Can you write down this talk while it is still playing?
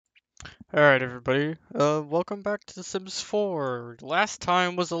Alright everybody, welcome back to The Sims 4. Last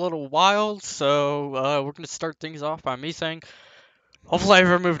time was a little wild, so we're gonna start things off by me saying, hopefully I've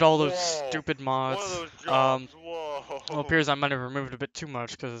removed all those stupid mods. One of those jobs. It appears I might have removed a bit too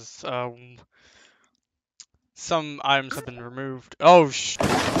much, because some items have been removed. Oh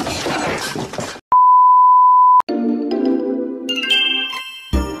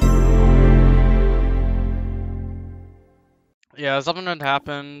yeah, something had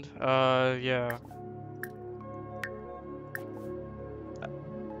happened, yeah.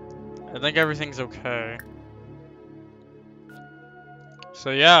 I think everything's okay. So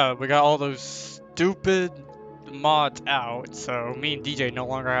yeah, we got all those stupid mods out, so me and DJ no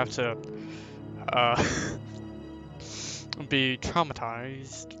longer have to be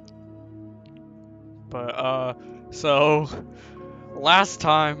traumatized. But so last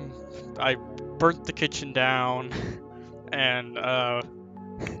time I burnt the kitchen down and I'm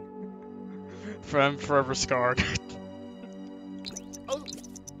forever scarred.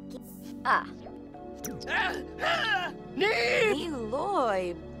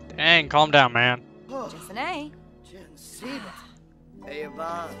 Lloyd. Dang, calm down, man. Just an A.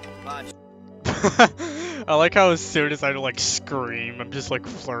 I like how as soon as I like scream, I'm just like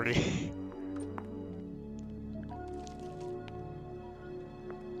flirty.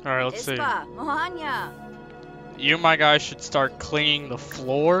 Alright, let's see. Mohanya. You, my guy, should start cleaning the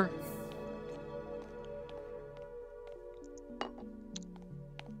floor.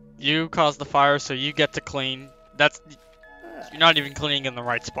 You caused the fire, so you get to clean. You're not even cleaning in the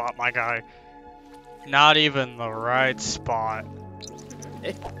right spot, my guy. Not even the right spot.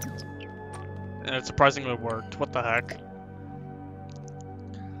 And it surprisingly worked. What the heck?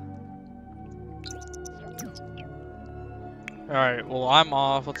 Alright, well I'm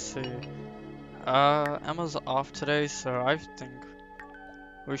off. Let's see. Emma's off today, so I think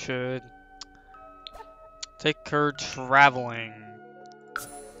we should take her traveling.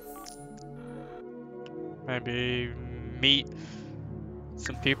 Maybe meet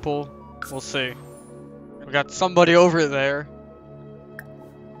some people. We'll see. We got somebody over there.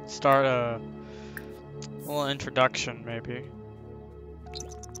 Start a little introduction, maybe.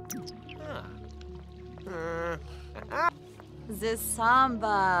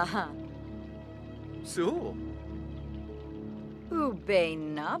 Zisamba. So. Ube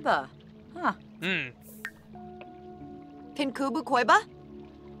Naba. Huh. Pinkubu Koiba?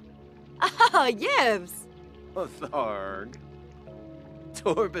 Ah, Yibs. Tharg.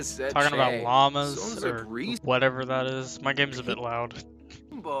 Torbaset. Talking about llamas or whatever that is. My game's a bit loud.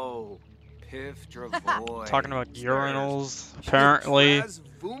 Piff Dravoy. Talking about urinals, apparently.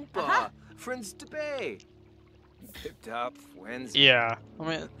 Friends debate. Pipped up Wednesday. Yeah, I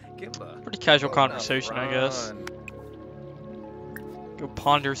mean, pretty casual conversation, I guess. Go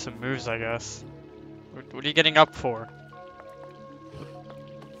ponder some moves, I guess. What are you getting up for?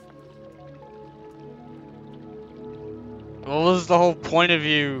 What was the whole point of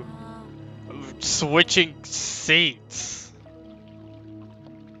you switching seats?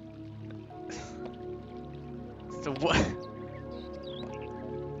 So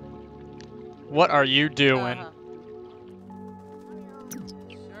what are you doing?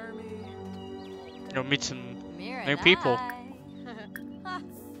 Go meet some new people.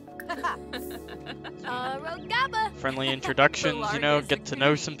 Friendly introductions, you know, get to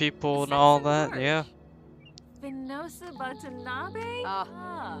know some people and all that, yeah.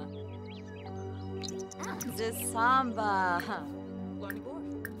 Zisamba.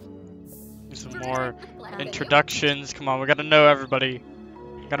 Some more introductions. Come on, we gotta know everybody.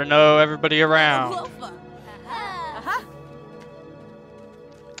 Gotta know everybody around.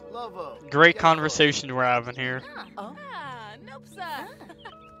 Great conversation we're having here.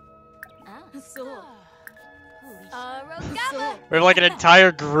 We have like an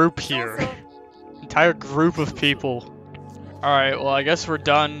entire group here. Entire group of people. Alright, well I guess we're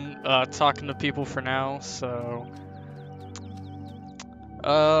done talking to people for now, so...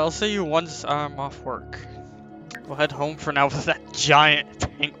 I'll see you once I'm off work. We'll head home for now with that giant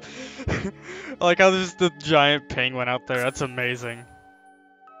penguin. I like how there's the giant penguin out there, that's amazing.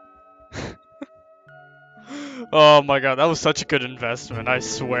 Oh my god, that was such a good investment, I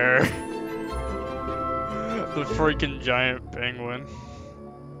swear. The freaking giant penguin.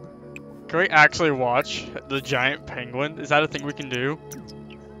 Can we actually watch the giant penguin? Is that a thing we can do?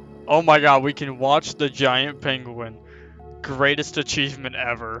 Oh my god, we can watch the giant penguin. Greatest achievement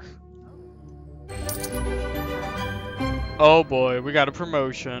ever. Oh boy, we got a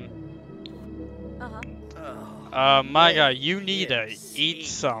promotion. My guy, you need to eat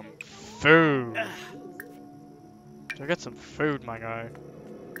some food. Go get some food, my guy.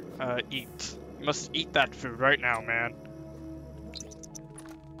 Eat. You must eat that food right now, man.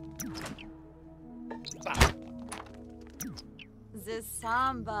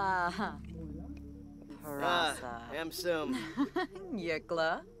 Zisamba. Parasa. Amsum.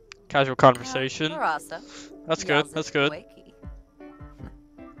 Yikla. Casual conversation. Parasa. That's good. That's good.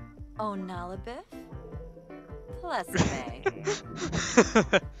 Onalabif. Plesme.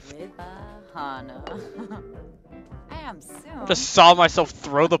 Riba Hana. Amsum. Just saw myself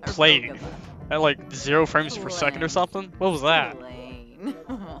throw the plate at like 0 frames per second or something. What was that?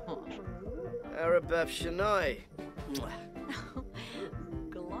 Arabef Shanai.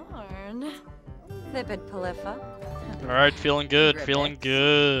 Glarn. Thibid Palifa. Alright, feeling good, feeling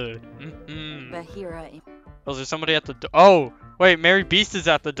good. Bahira. Oh, is there somebody at the door? Oh, wait, Mary Beast is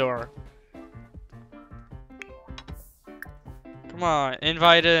at the door. Come on,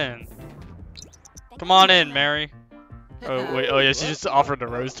 invite in. Come on in, Mary. Oh, wait, oh yeah, she just offered a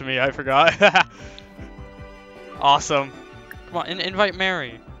rose to me, I forgot. Awesome. Come on, invite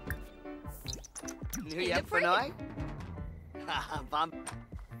Mary.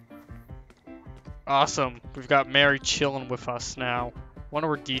 Awesome. We've got Mary chilling with us now. Wonder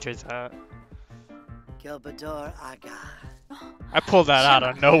where DJ's at. Gilbador Aga. I pulled that out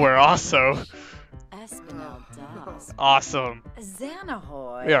of nowhere also. Espinel Das. Awesome.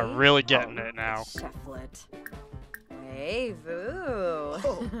 Xanahoy. We are really getting it now. Shefflet. Wavu.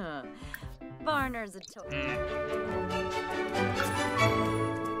 Barner's a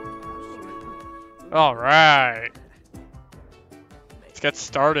Alright. Let's get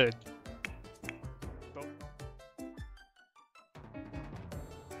started.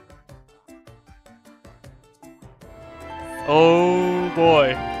 Oh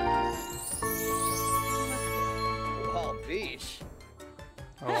boy. Oh, beach.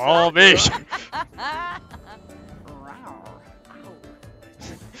 Oh, bish.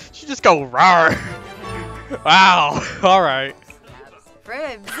 She just go rawr. Wow. Alright.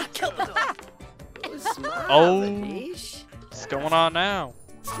 Fribs. Oh. What's going on now?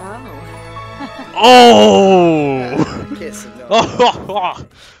 Oh. Oh.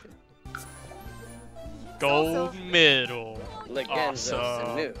 Gold medal.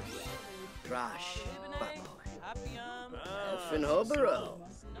 Awesome.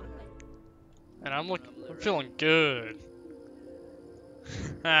 And I'm feeling good.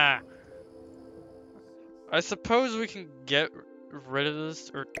 I suppose we can get rid of this,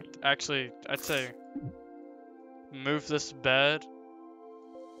 or actually, I'd say move this bed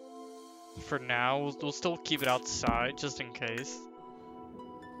for now. We'll still keep it outside just in case.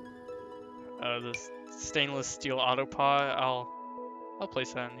 This stainless steel autopod, I'll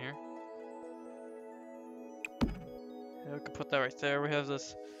place that in here. Yeah, we can put that right there. We have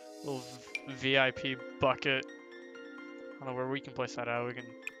this little VIP bucket. I don't know where we can place that out. I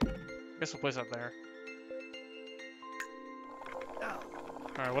guess we'll place that there.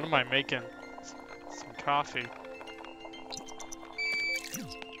 Alright, what am I making? Some coffee.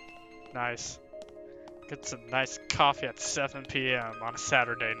 Nice. Get some nice coffee at 7 p.m. on a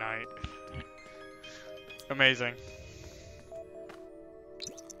Saturday night. Amazing.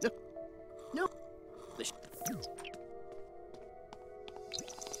 No.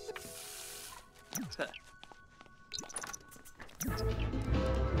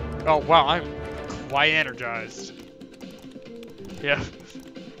 Oh wow, I'm quite energized. Yeah.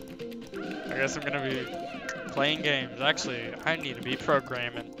 I guess I'm gonna be playing games. Actually, I need to be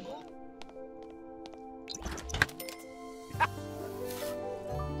programming.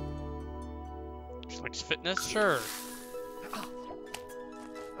 Just likes fitness? Sure.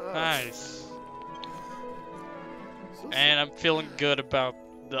 Nice. And I'm feeling good about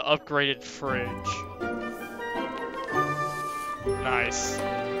the upgraded fridge. Nice.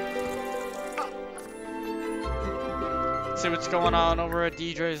 Let's see what's going on over at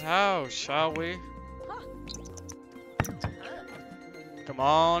DJ's house, shall we? Come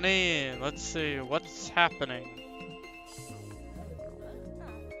on in. Let's see what's happening.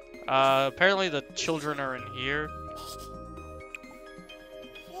 Apparently the children are in here.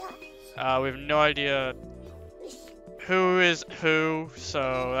 We have no idea who is who,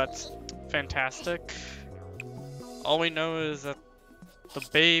 so that's fantastic. All we know is that the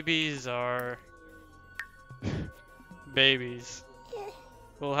babies are babies.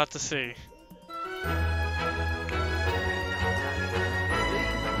 We'll have to see.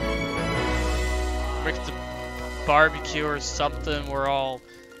 Make the barbecue or something. We're all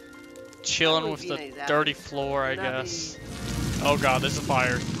chilling with the dirty floor, I guess. Oh god, there's a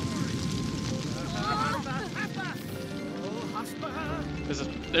fire.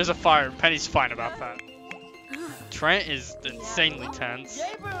 There's a fire. Penny's fine about that. Trent is insanely tense.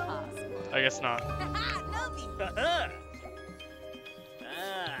 I guess not.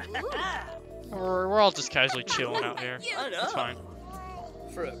 We're all just casually chilling out here. It's fine.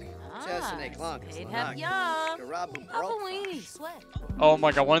 Fruk. Oh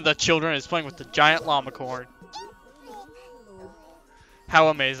my god, one of the children is playing with the giant llama corn. How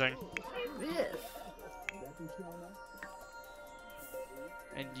amazing.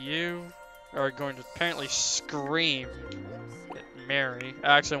 And you are going to apparently scream at Mary.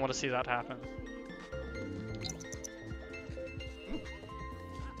 I actually want to see that happen.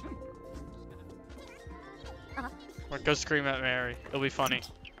 Or go scream at Mary. It'll be funny.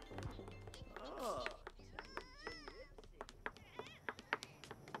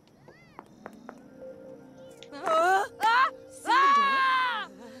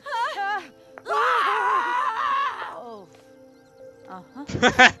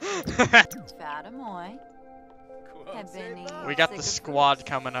 We got the squad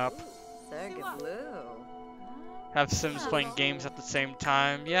coming up. Have Sims playing games at the same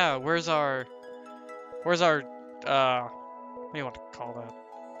time. Yeah, where's our what do you want to call that?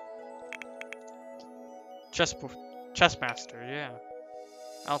 Chess master, yeah.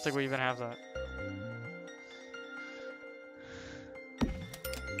 I don't think we even have that.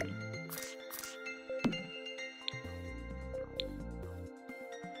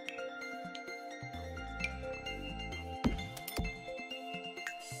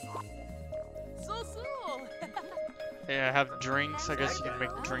 Yeah, have drinks. I guess you can make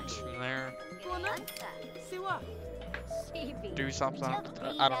drinks from there. Do something.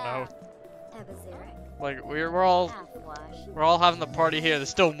 I don't know. Like we're all having the party here. There's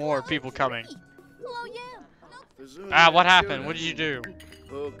still more people coming. Ah, what happened? What did you do?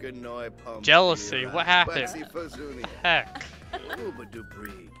 Jealousy. What happened? Heck.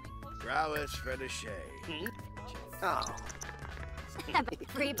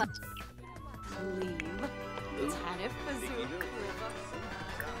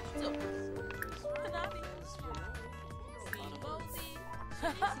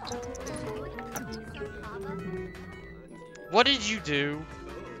 What did you do?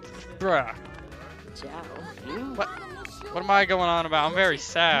 Bruh. What am I going on about? I'm very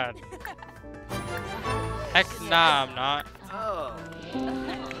sad. Heck nah, I'm not. Oh,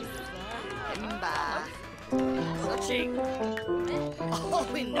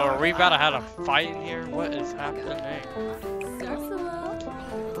 are we about to have a fight in here? What is happening?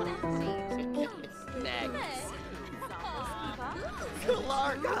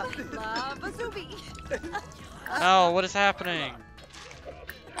 No, what is happening?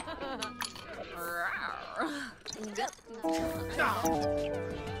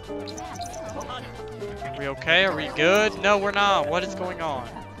 Are we okay? Are we good? No, we're not. What is going on?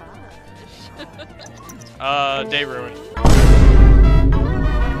 Day ruin.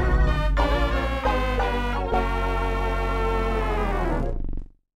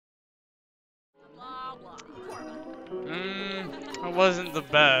 It wasn't the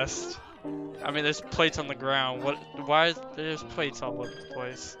best. I mean, there's plates on the ground. Why is there's plates all over the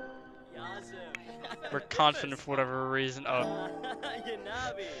place? We're confident for whatever reason. Oh.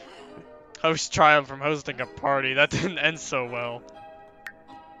 Host triumph from hosting a party. That didn't end so well.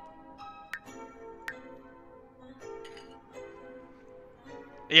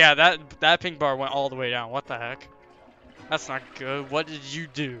 Yeah, that pink bar went all the way down. What the heck? That's not good. What did you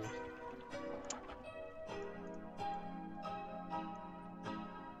do?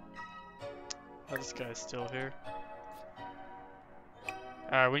 Oh, this guy's still here.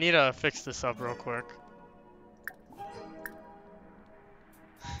 Alright, we need to fix this up real quick.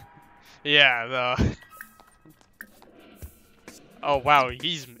 Yeah, oh wow,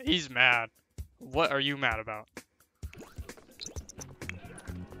 he's mad. What are you mad about?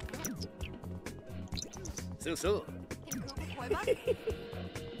 So.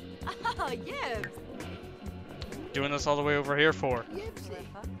 Oh, yes. Doing this all the way over here for?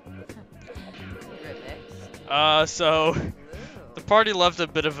 So the party left a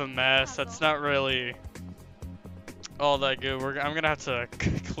bit of a mess. That's not really all that good. I'm gonna have to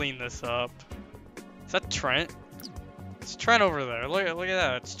clean this up. Is that Trent? It's Trent over there. Look at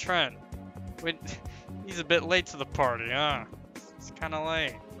that. It's Trent. Wait, he's a bit late to the party, huh? It's kind of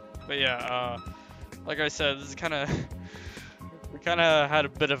late. But yeah, like I said, this is we kind of had a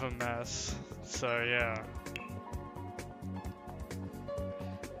bit of a mess. So yeah.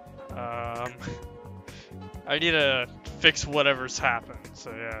 I need to fix whatever's happened.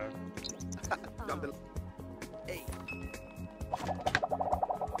 So yeah. Hey.